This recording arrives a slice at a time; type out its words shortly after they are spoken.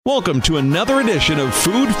Welcome to another edition of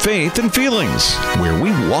Food, Faith, and Feelings, where we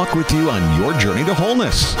walk with you on your journey to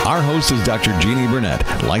wholeness. Our host is Dr. Jeannie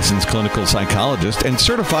Burnett, licensed clinical psychologist and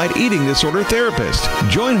certified eating disorder therapist.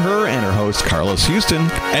 Join her and her host, Carlos Houston,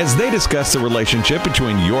 as they discuss the relationship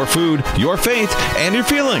between your food, your faith, and your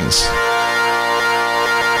feelings.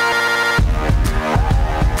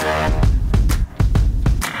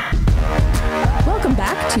 Welcome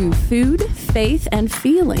back to Food, Faith, and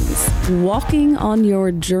Feelings, walking on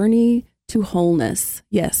your journey to wholeness.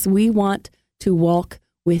 Yes, we want to walk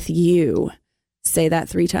with you. Say that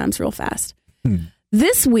 3 times real fast.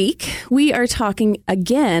 This week, we are talking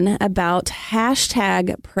again about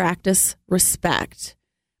hashtag practice respect.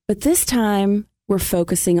 But this time, we're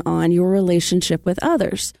focusing on your relationship with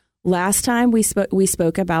others. Last time, we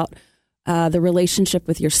spoke about the relationship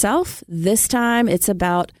with yourself. This time, it's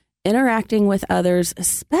about interacting with others,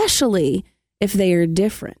 especially if they are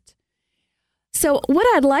different. So what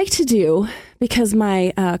I'd like to do, because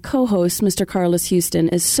my co-host, Mr. Carlos Houston,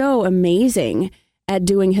 is so amazing at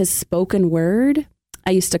doing his spoken word.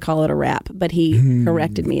 I used to call it a rap, but he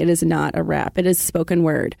corrected me. It is not a rap. It is spoken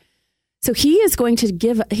word. So he's going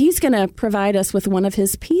to provide us with one of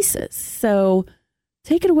his pieces. So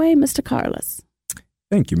take it away, Mr. Carlos.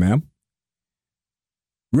 Thank you, ma'am.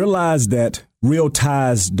 Realize that real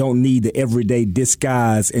ties don't need the everyday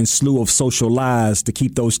disguise and slew of social lies to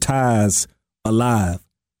keep those ties alive.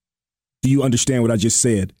 Do you understand what I just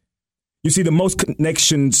said? You see, the most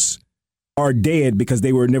connections are dead because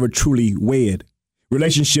they were never truly wed.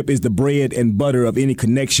 Relationship is the bread and butter of any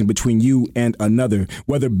connection between you and another,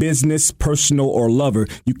 whether business, personal, or lover.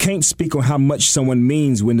 You can't speak on how much someone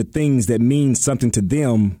means when the things that mean something to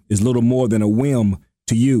them is little more than a whim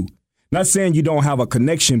to you. Not saying you don't have a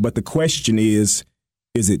connection, but the question is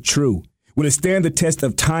it true? Will it stand the test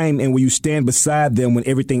of time, and will you stand beside them when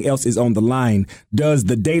everything else is on the line? Does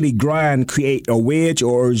the daily grind create a wedge,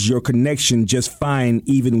 or is your connection just fine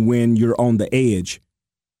even when you're on the edge?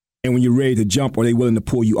 And when you're ready to jump, are they willing to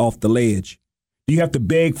pull you off the ledge? Do you have to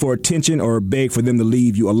beg for attention or beg for them to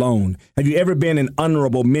leave you alone? Have you ever been an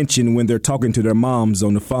honorable mention when they're talking to their moms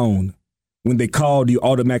on the phone? When they call, do you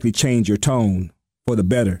automatically change your tone for the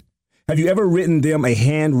better? Have you ever written them a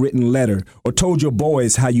handwritten letter or told your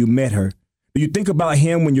boys how you met her? Do you think about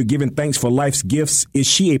him when you're giving thanks for life's gifts? Is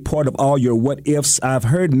she a part of all your what ifs? I've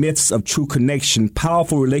heard myths of true connection,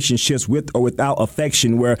 powerful relationships with or without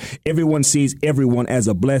affection, where everyone sees everyone as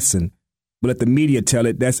a blessing. But let the media tell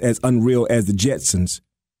it that's as unreal as the Jetsons.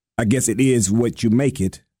 I guess it is what you make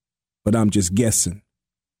it, but I'm just guessing.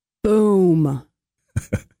 Boom.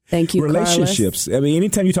 Thank you, Relationships. Carlos. I mean,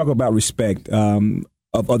 anytime you talk about respect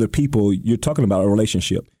of other people, you're talking about a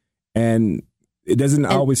relationship. And it doesn't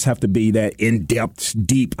always have to be that in-depth,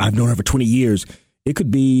 deep, I've known her for 20 years. It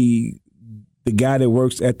could be the guy that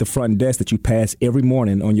works at the front desk that you pass every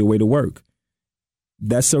morning on your way to work.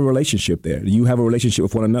 That's a relationship there. You have a relationship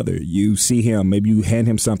with one another. You see him, maybe you hand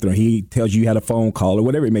him something, or he tells you had a phone call, or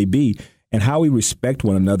whatever it may be. And how we respect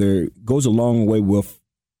one another goes a long way with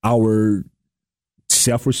our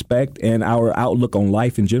self-respect and our outlook on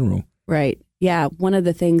life in general. Right. Yeah. One of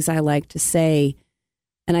the things I like to say,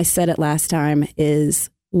 and I said it last time,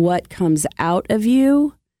 is what comes out of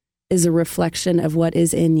you is a reflection of what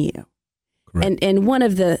is in you. Correct. And one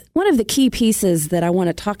of the key pieces that I want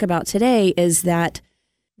to talk about today is that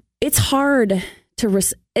it's hard to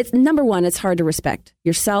number one, it's hard to respect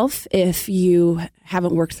yourself if you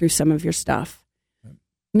haven't worked through some of your stuff. Right.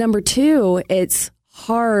 Number two, it's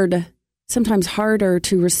sometimes harder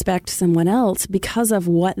to respect someone else because of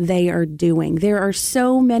what they are doing. There are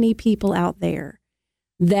so many people out there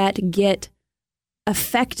that get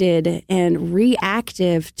affected and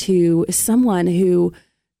reactive to someone who,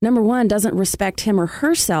 number one, doesn't respect him or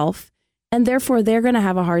herself, and therefore they're going to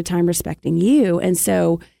have a hard time respecting you. And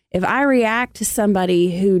so if I react to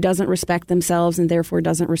somebody who doesn't respect themselves and therefore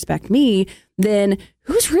doesn't respect me, then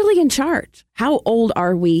who's really in charge? How old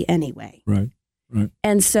are we anyway? Right.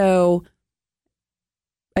 And so,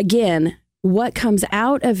 again, what comes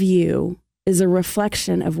out of you is a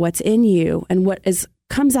reflection of what's in you, and what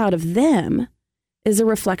comes out of them is a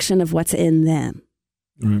reflection of what's in them.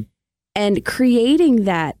 Right. And creating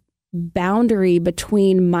that boundary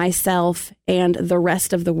between myself and the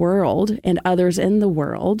rest of the world and others in the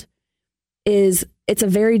world it's a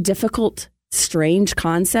very difficult, strange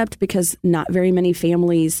concept because not very many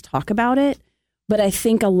families talk about it. But I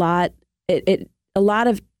think a lot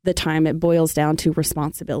of the time it boils down to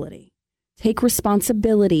responsibility. Take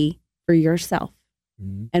responsibility for yourself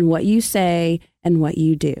and what you say and what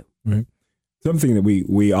you do. Right. Something that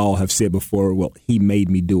we all have said before, well, he made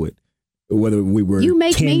me do it. whether we were 10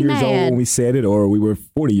 years old when we said it or we were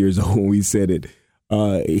 40 years old when we said it.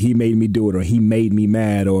 He made me do it, or he made me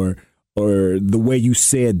mad, or the way you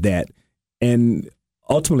said that. And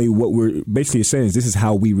ultimately what we're basically saying is this is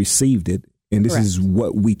how we received it. And this is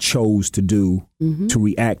what we chose to do to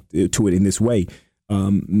react to it in this way.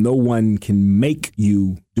 No one can make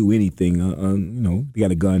you do anything. You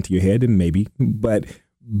got a gun to your head and maybe, but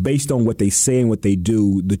based on what they say and what they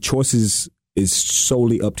do, the choices is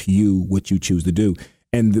solely up to you what you choose to do.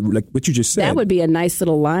 And like what you just said. That would be a nice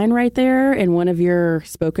little line right there in one of your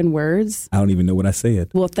spoken words. I don't even know what I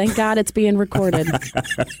said. Well, thank God it's being recorded.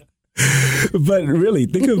 But really,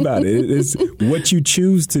 think about it. It's what you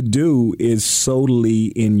choose to do is solely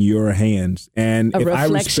in your hands. And a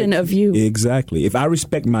reflection of you. Exactly. If I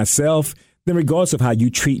respect myself, then regardless of how you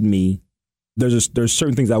treat me, there's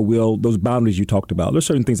certain things I will, those boundaries you talked about, there's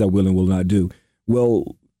certain things I will and will not do.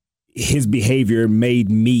 Well, his behavior made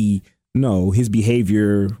me, no, his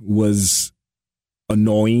behavior was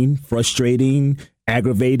annoying, frustrating,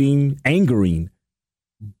 aggravating, angering.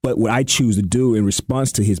 But what I choose to do in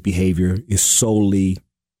response to his behavior is solely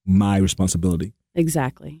my responsibility.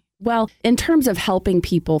 Exactly. Well, in terms of helping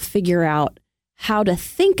people figure out how to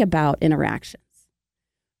think about interactions,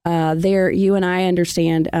 you and I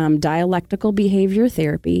understand dialectical behavior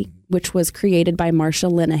therapy, which was created by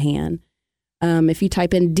Marsha Linehan. If you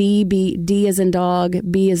type in D as in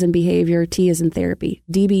dog, B as in behavior, T as in therapy,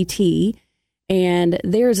 DBT, and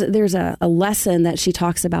there's a lesson that she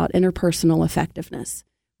talks about interpersonal effectiveness.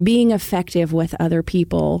 Being effective with other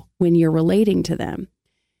people when you're relating to them.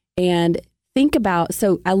 And think about,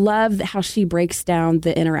 so I love how she breaks down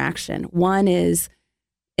the interaction. One is,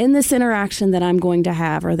 in this interaction that I'm going to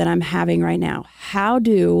have or that I'm having right now,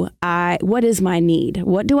 what is my need?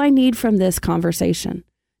 What do I need from this conversation?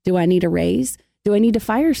 Do I need a raise? Do I need to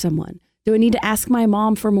fire someone? Do I need to ask my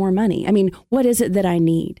mom for more money? I mean, what is it that I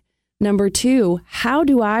need? Number two, how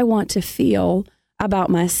do I want to feel about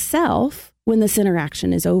myself when this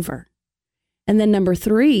interaction is over? And then number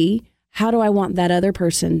three, how do I want that other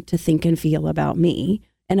person to think and feel about me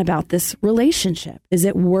and about this relationship? Is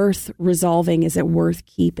it worth resolving? Is it worth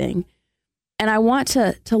keeping? And I want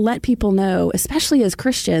to let people know, especially as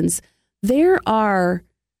Christians, there are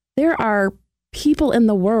people in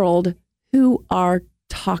the world who are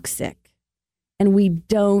toxic, and we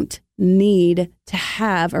don't need to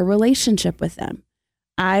have a relationship with them.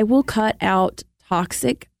 I will cut out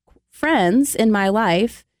toxic friends in my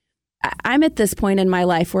life. I'm at this point in my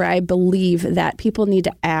life where I believe that people need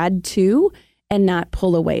to add to and not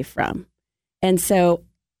pull away from. And so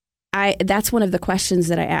that's one of the questions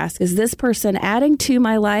that I ask. Is this person adding to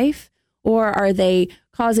my life, or are they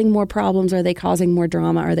causing more problems? Are they causing more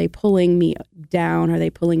drama? Are they pulling me down? Are they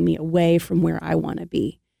pulling me away from where I want to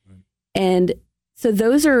be? Right. And so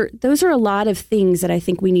those are a lot of things that I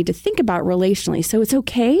think we need to think about relationally. So it's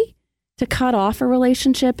okay to cut off a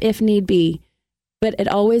relationship if need be, but it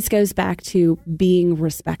always goes back to being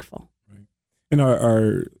respectful. Right. And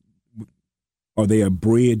are they a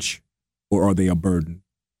bridge or are they a burden?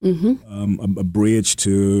 Mm-hmm. A bridge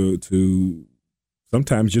to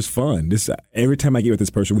sometimes just fun. Every time I get with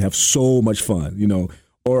this person, we have so much fun,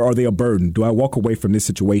 or are they a burden? Do I walk away from this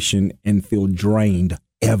situation and feel drained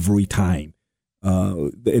every time?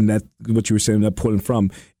 And that's what you were saying, that pulling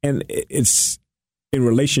from. And it's in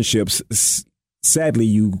relationships, sadly,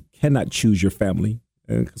 you cannot choose your family.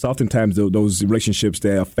 Because oftentimes those relationships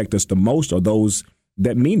that affect us the most are those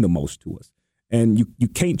that mean the most to us. And you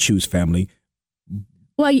can't choose family.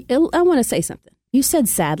 Well, I want to say something. You said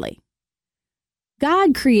sadly.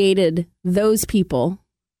 God created those people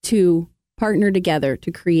to partner together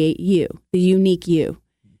to create you, the unique you.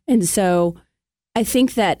 And so I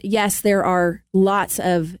think that, yes, there are lots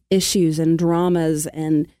of issues and dramas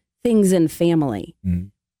and things in family.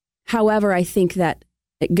 Mm. However, I think that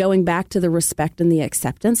going back to the respect and the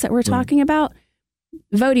acceptance that we're talking about,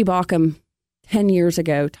 Voddie Baucham 10 years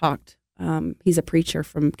ago talked, he's a preacher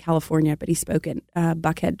from California, but he spoke at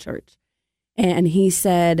Buckhead Church. And he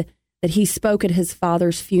said that he spoke at his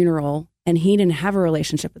father's funeral and he didn't have a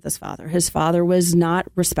relationship with his father. His father was not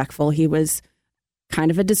respectful. He was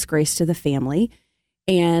kind of a disgrace to the family.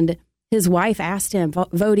 And his wife asked him,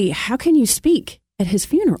 Voddie, how can you speak at his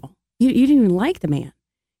funeral? You didn't even like the man.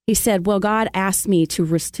 He said, well, God asked me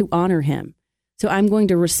to honor him. So I'm going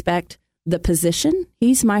to respect the position.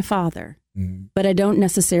 He's my father, but I don't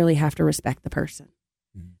necessarily have to respect the person.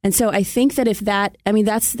 And so I think that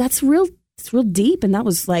that's real, it's real deep. And that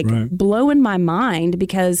was blowing my mind,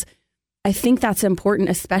 because I think that's important,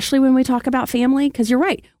 especially when we talk about family, because you're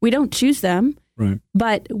right. We don't choose them,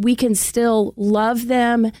 but we can still love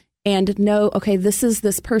them and know, okay, this is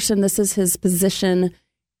this person, this is his position,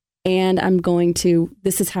 and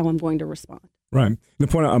this is how I'm going to respond. Right. The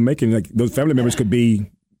point I'm making, like those family members could be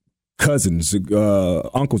cousins,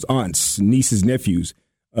 uncles, aunts, nieces, nephews.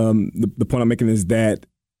 The point I'm making is that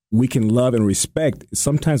we can love and respect.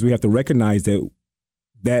 Sometimes we have to recognize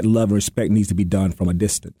that love and respect needs to be done from a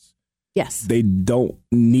distance. Yes. They don't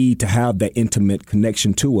need to have that intimate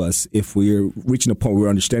connection to us if we're reaching a point where we're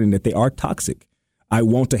understanding that they are toxic. I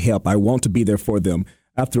want to help. I want to be there for them.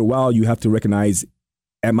 After a while, you have to recognize,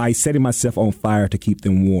 am I setting myself on fire to keep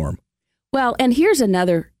them warm? Well, and here's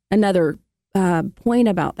another point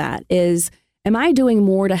about that is, am I doing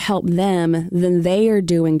more to help them than they are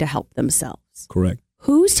doing to help themselves? Correct.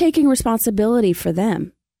 Who's taking responsibility for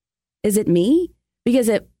them? Is it me? Because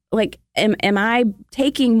am I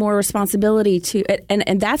taking more responsibility to,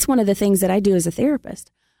 and that's one of the things that I do as a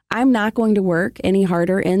therapist. I'm not going to work any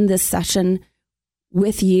harder in this session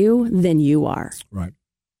with you than you are. Right.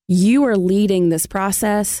 You are leading this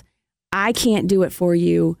process. I can't do it for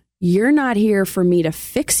you. You're not here for me to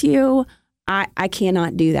fix you. I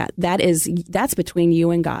cannot do that. That's between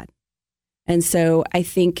you and God. And so I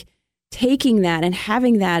think taking that and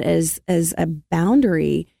having that as a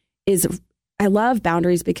boundary I love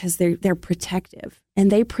boundaries because they're protective,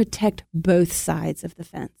 and they protect both sides of the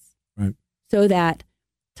fence. Right. So that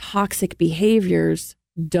toxic behaviors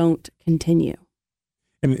don't continue.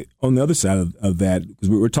 And on the other side of that, because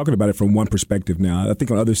we're talking about it from one perspective now, I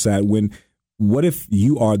think on the other side, what if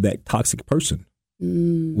you are that toxic person?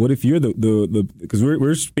 What if you're because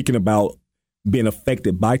we're speaking about being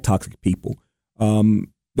affected by toxic people.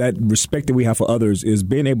 That respect that we have for others is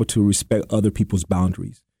being able to respect other people's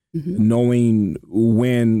boundaries, knowing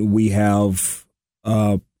when we have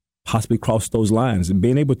possibly crossed those lines, and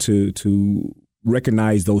being able to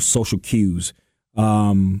recognize those social cues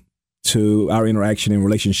to our interaction and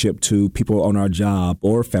relationship to people on our job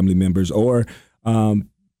or family members or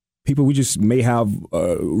people we just may have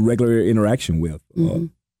regular interaction with.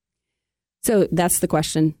 So that's the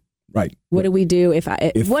question. Right. What do we do if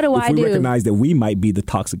we recognize that we might be the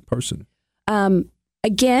toxic person?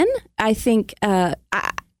 Again, I think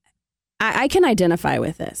I can identify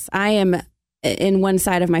with this. I am, in one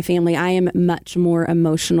side of my family, I am much more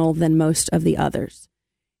emotional than most of the others.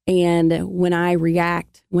 And when I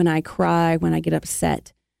react, when I cry, when I get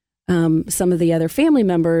upset, some of the other family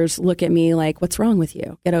members look at me like, what's wrong with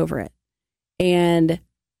you? Get over it. And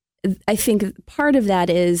I think part of that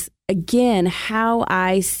is, again, how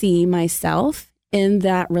I see myself in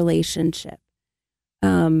that relationship.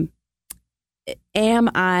 Am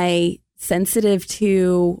I sensitive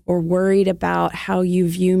to or worried about how you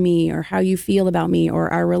view me or how you feel about me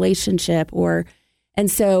or our relationship?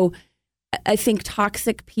 And so I think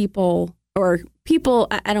toxic people, or people,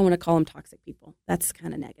 I don't want to call them toxic people. That's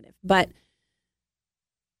kind of negative. But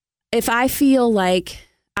if I feel like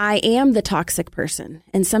I am the toxic person,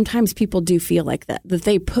 and sometimes people do feel like that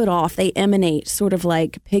they emanate sort of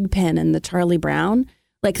like Pigpen and the Charlie Brown,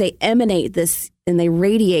 like they emanate this and they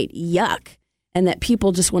radiate yuck, and that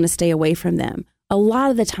people just want to stay away from them. A lot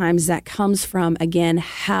of the times that comes from, again,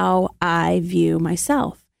 how I view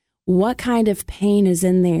myself. What kind of pain is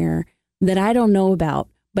in there that I don't know about,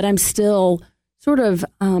 but I'm still sort of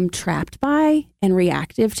trapped by and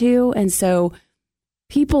reactive to. And so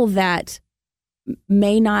people that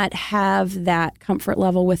may not have that comfort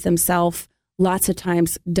level with themselves lots of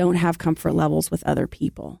times don't have comfort levels with other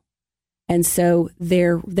people. And so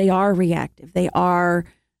they are reactive. They are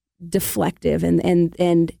deflective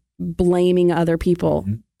and blaming other people.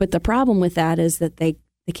 Mm-hmm. But the problem with that is that they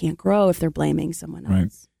can't grow if they're blaming someone else.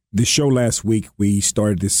 Right. The show last week, we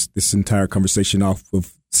started this entire conversation off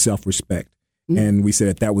with self-respect. Mm-hmm. And we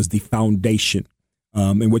said that was the foundation.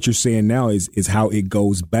 And what you're saying now is how it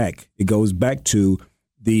goes back. It goes back to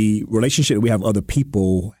the relationship that we have with other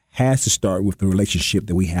people has to start with the relationship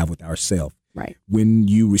that we have with ourselves. Right. When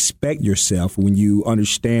you respect yourself, when you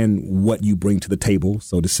understand what you bring to the table,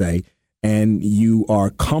 so to say, and you are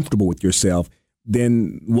comfortable with yourself,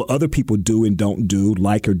 then what other people do and don't do,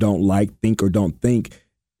 like or don't like, think or don't think,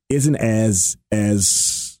 isn't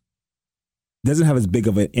doesn't have as big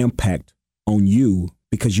of an impact on you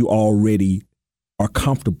because you already are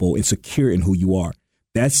comfortable and secure in who you are.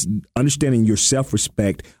 That's understanding your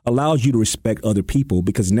self-respect allows you to respect other people,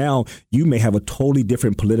 because now you may have a totally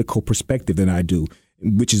different political perspective than I do,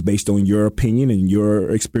 which is based on your opinion and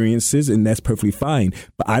your experiences, and that's perfectly fine.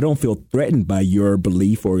 But I don't feel threatened by your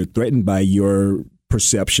belief or threatened by your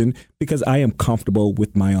perception because I am comfortable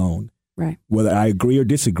with my own. Right. Whether I agree or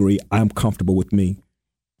disagree, I'm comfortable with me.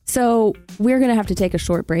 So we're going to have to take a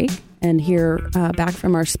short break. and hear back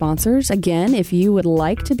from our sponsors. Again, if you would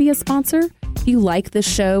like to be a sponsor, if you like the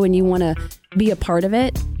show and you want to be a part of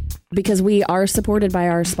it, because we are supported by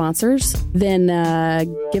our sponsors, then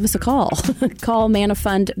give us a call. Call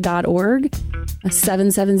manafund.org,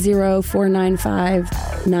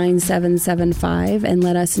 770-495-9775, and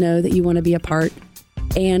let us know that you want to be a part.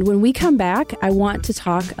 And when we come back, I want to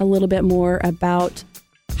talk a little bit more about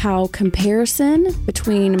how comparison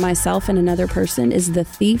between myself and another person is the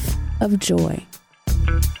thief of joy.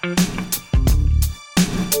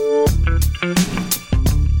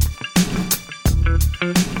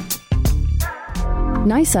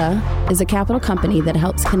 NYSA is a capital company that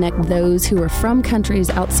helps connect those who are from countries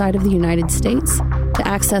outside of the United States to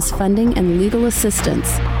access funding and legal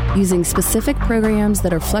assistance using specific programs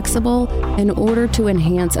that are flexible in order to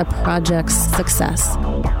enhance a project's success.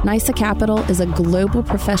 NYSA Capital is a global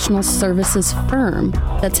professional services firm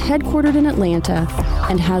that's headquartered in Atlanta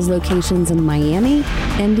and has locations in Miami,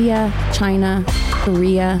 India, China,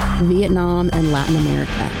 Korea, Vietnam, and Latin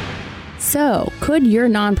America. So, could your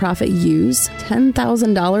nonprofit use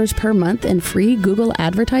 $10,000 per month in free Google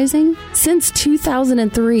advertising? Since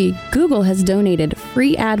 2003, Google has donated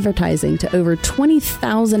free advertising to over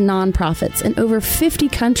 20,000 nonprofits in over 50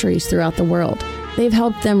 countries throughout the world. They've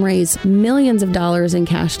helped them raise millions of dollars in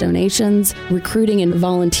cash donations, recruiting and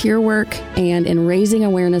volunteer work, and in raising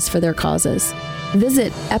awareness for their causes.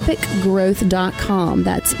 Visit epicgrowth.com,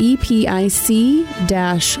 that's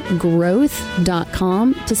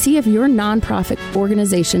EPIC-growth.com, to see if your nonprofit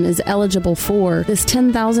organization is eligible for this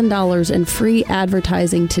 $10,000 in free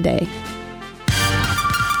advertising today.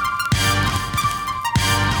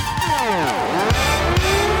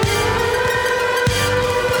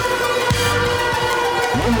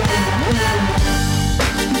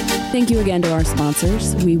 Thank you again to our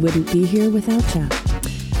sponsors. We wouldn't be here without you.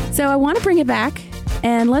 So I want to bring it back,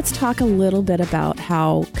 and let's talk a little bit about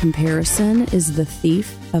how comparison is the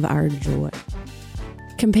thief of our joy.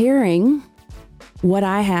 Comparing what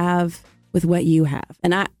I have with what you have.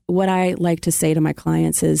 And what I like to say to my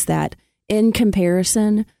clients is that in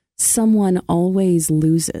comparison, someone always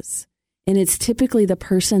loses. And it's typically the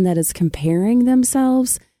person that is comparing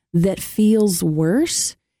themselves that feels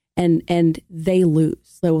worse, and they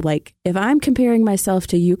lose. So like if I'm comparing myself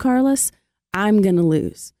to you, Carlos, I'm going to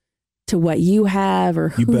lose to what you have or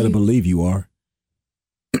who. You better believe you are.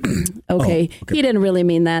 Okay. He didn't really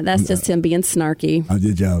mean that. That's just him being snarky. I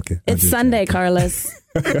did y'all. Okay. It's Sunday, Carlos.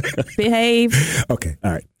 Behave. Okay.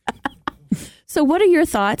 All right. So what are your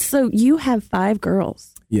thoughts? So you have 5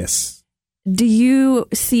 girls. Yes. Do you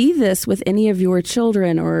see this with any of your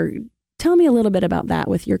children, or tell me a little bit about that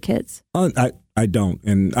with your kids? I don't.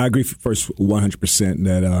 And I agree first 100%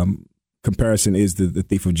 that comparison is the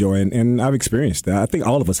thief of joy. And I've experienced that. I think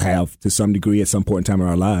all of us have to some degree at some point in time in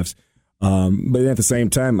our lives. But at the same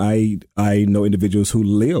time, I know individuals who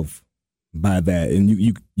live by that. And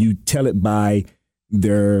you tell it by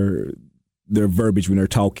their verbiage when they're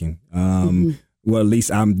talking. Well, at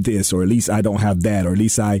least I'm this, or at least I don't have that, or at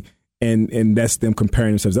least and that's them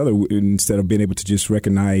comparing themselves to others instead of being able to just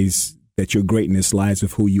recognize that your greatness lies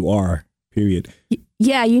with who you are, period.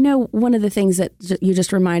 Yeah, one of the things that you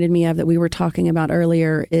just reminded me of that we were talking about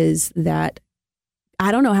earlier is that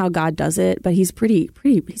I don't know how God does it, but he's pretty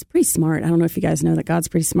smart. I don't know if you guys know that God's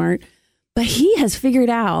pretty smart, but he has figured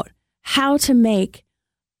out how to make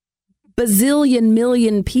bazillion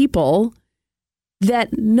million people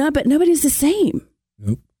but nobody's the same.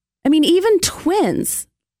 Nope. I mean, even twins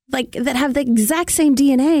like that have the exact same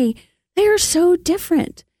DNA, they are so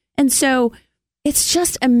different. And so it's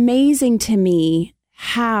just amazing to me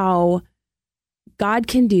how God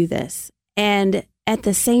can do this. And at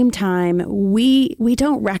the same time, we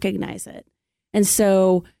don't recognize it. And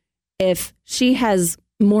so if she has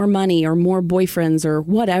more money or more boyfriends or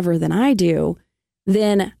whatever than I do,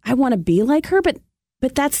 then I want to be like her. But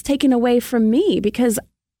that's taken away from me because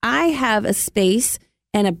I have a space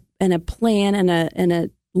and a plan and a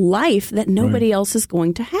life that nobody else is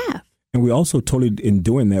going to have. And we also in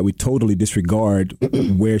doing that, we totally disregard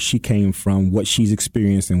where she came from, what she's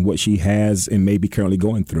experienced, and what she has and may be currently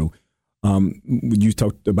going through. You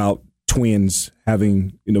talked about twins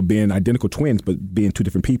having, being identical twins, but being two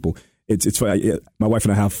different people. It's funny. My wife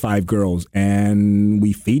and I have 5 girls, and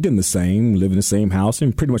we feed them the same, live in the same house,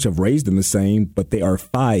 and pretty much have raised them the same, but they are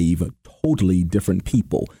 5 totally different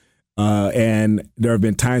people. And there have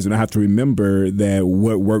been times when I have to remember that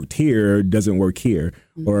what worked here doesn't work here,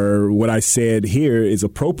 or what I said here is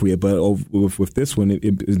appropriate, but with this one,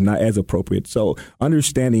 it is not as appropriate. So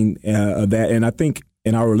understanding that, and I think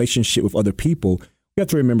in our relationship with other people, we have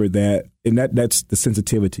to remember that, and that's the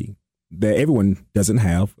sensitivity. that everyone doesn't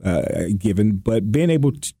have given, but being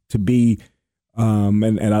able to be,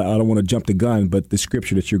 and I don't want to jump the gun, but the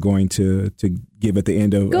scripture that you're going to give at the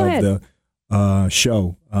end of the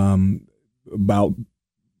show about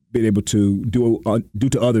being able to do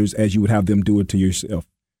to others as you would have them do it to yourself.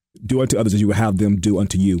 Do unto others as you would have them do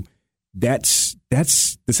unto you. That's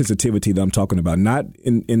the sensitivity that I'm talking about, not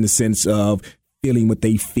in the sense of feeling what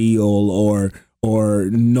they feel or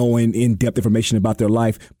knowing in-depth information about their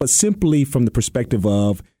life, but simply from the perspective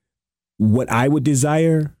of what I would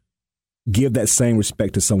desire, give that same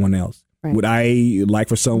respect to someone else. Right. Would I like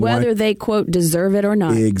for someone, whether they quote deserve it or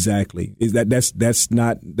not? Exactly. That's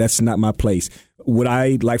not my place. Would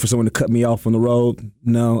I like for someone to cut me off on the road?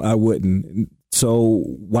 No, I wouldn't. So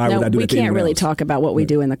why would I do that? We can't really talk about what we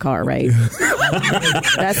do in the car, right?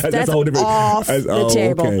 that's a whole different off the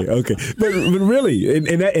table. Okay. But really,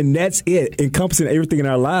 and that's it. Encompassing everything in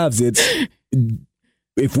our lives. It's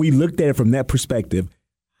if we looked at it from that perspective,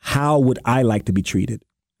 how would I like to be treated?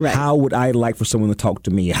 Right. How would I like for someone to talk to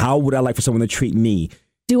me? How would I like for someone to treat me?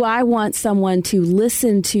 Do I want someone to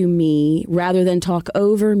listen to me rather than talk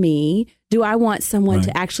over me? Do I want someone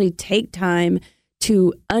to actually take time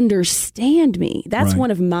to understand me? That's one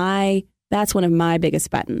of my biggest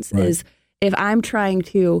buttons is if I'm trying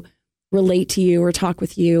to relate to you or talk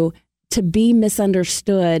with you, to be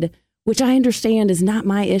misunderstood, which I understand is not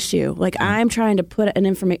my issue. Like I'm trying to put an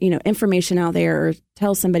information out there or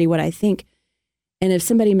tell somebody what I think. And if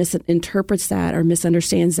somebody misinterprets that or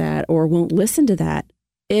misunderstands that or won't listen to that,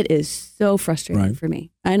 it is so frustrating for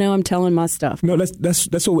me. I know I'm telling my stuff. No,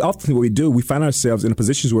 that's what we do. We find ourselves in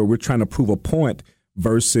positions where we're trying to prove a point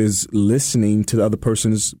versus listening to the other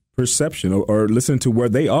person's perception or listening to where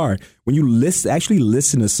they are. When you actually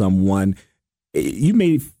listen to someone, you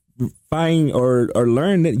may find or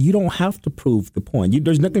learn that you don't have to prove the point.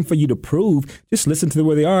 There's nothing for you to prove. Just listen to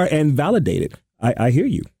where they are and validate it. I hear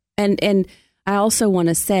you. And I also want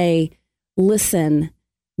to say, listen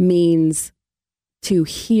means to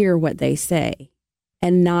hear what they say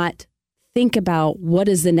and not think about what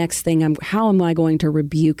is the next thing. How am I going to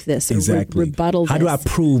rebuke this or rebuttal this? How do I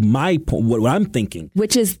prove my point, what I'm thinking?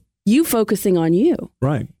 Which is you focusing on you.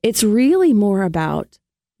 Right. It's really more about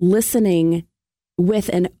listening with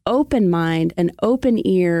an open mind, an open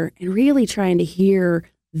ear, and really trying to hear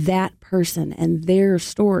that person and their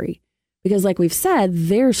story. Because like we've said,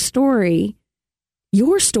 their story,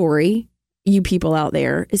 your story, you people out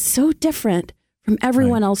there, is so different from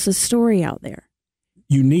everyone else's story out there.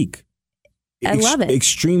 Unique. I love it.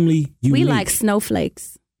 Extremely unique. We like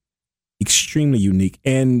snowflakes. Extremely unique.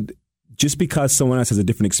 And just because someone else has a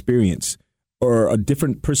different experience or a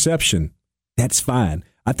different perception, that's fine.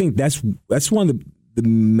 I think that's one of the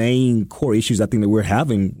main core issues I think that we're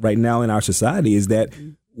having right now in our society is that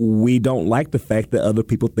we don't like the fact that other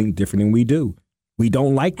people think different than we do. We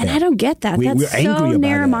don't like that. And I don't get that. That's so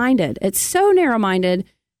narrow-minded. It's so narrow-minded.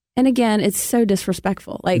 And again, it's so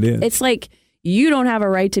disrespectful. Like it's like you don't have a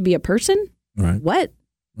right to be a person. Right. What?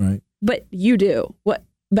 Right. But you do. What?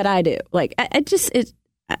 But I do. Like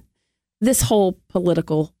this whole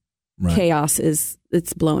political chaos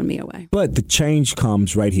it's blowing me away. But the change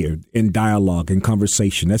comes right here in dialogue and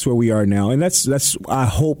conversation. That's where we are now, and that's I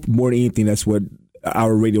hope more than anything that's what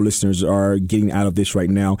our radio listeners are getting out of this right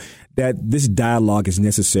now. That this dialogue is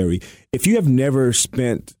necessary. If you have never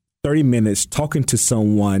spent 30 minutes talking to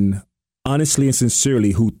someone honestly and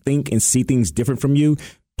sincerely who think and see things different from you,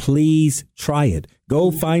 please try it.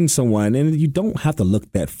 Go find someone, and you don't have to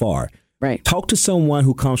look that far. Right. Talk to someone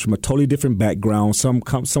who comes from a totally different background,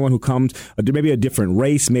 someone who comes maybe a different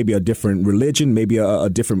race, maybe a different religion, maybe a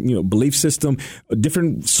different belief system, a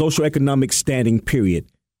different social economic standing, period.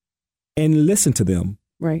 And listen to them.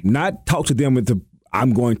 Right. Not talk to them with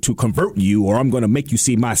I'm going to convert you or I'm going to make you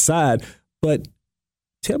see my side, but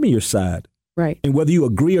tell me your side. Right. And whether you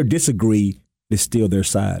agree or disagree, it's still their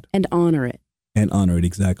side. And honor it. And honor it,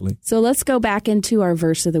 exactly. So let's go back into our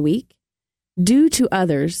verse of the week. Do to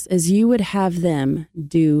others as you would have them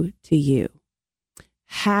do to you.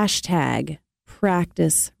 #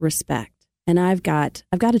 practice respect. And I've got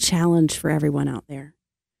a challenge for everyone out there.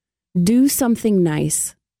 Do something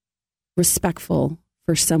nice, respectful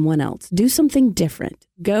for someone else. Do something different.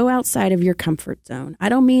 Go outside of your comfort zone. I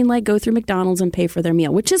don't mean like go through McDonald's and pay for their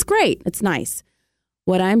meal, which is great. It's nice.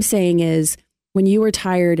 What I'm saying is when you were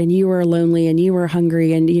tired and you were lonely and you were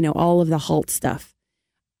hungry and, all of the halt stuff,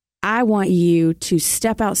 I want you to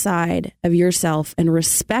step outside of yourself and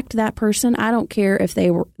respect that person. I don't care if they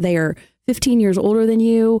are 15 years older than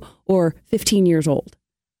you or 15 years old.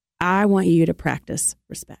 I want you to practice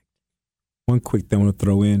respect. One quick thing I want to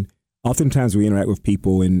throw in. Oftentimes we interact with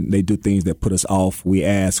people and they do things that put us off. We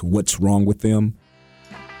ask, what's wrong with them?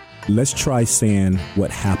 Let's try saying what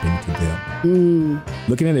happened to them.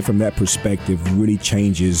 Looking at it from that perspective really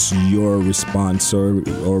changes your response or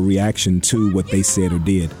reaction to what they said or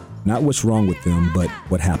did. Not what's wrong with them, but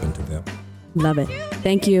what happened to them. Love it.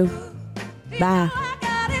 Thank you. Bye.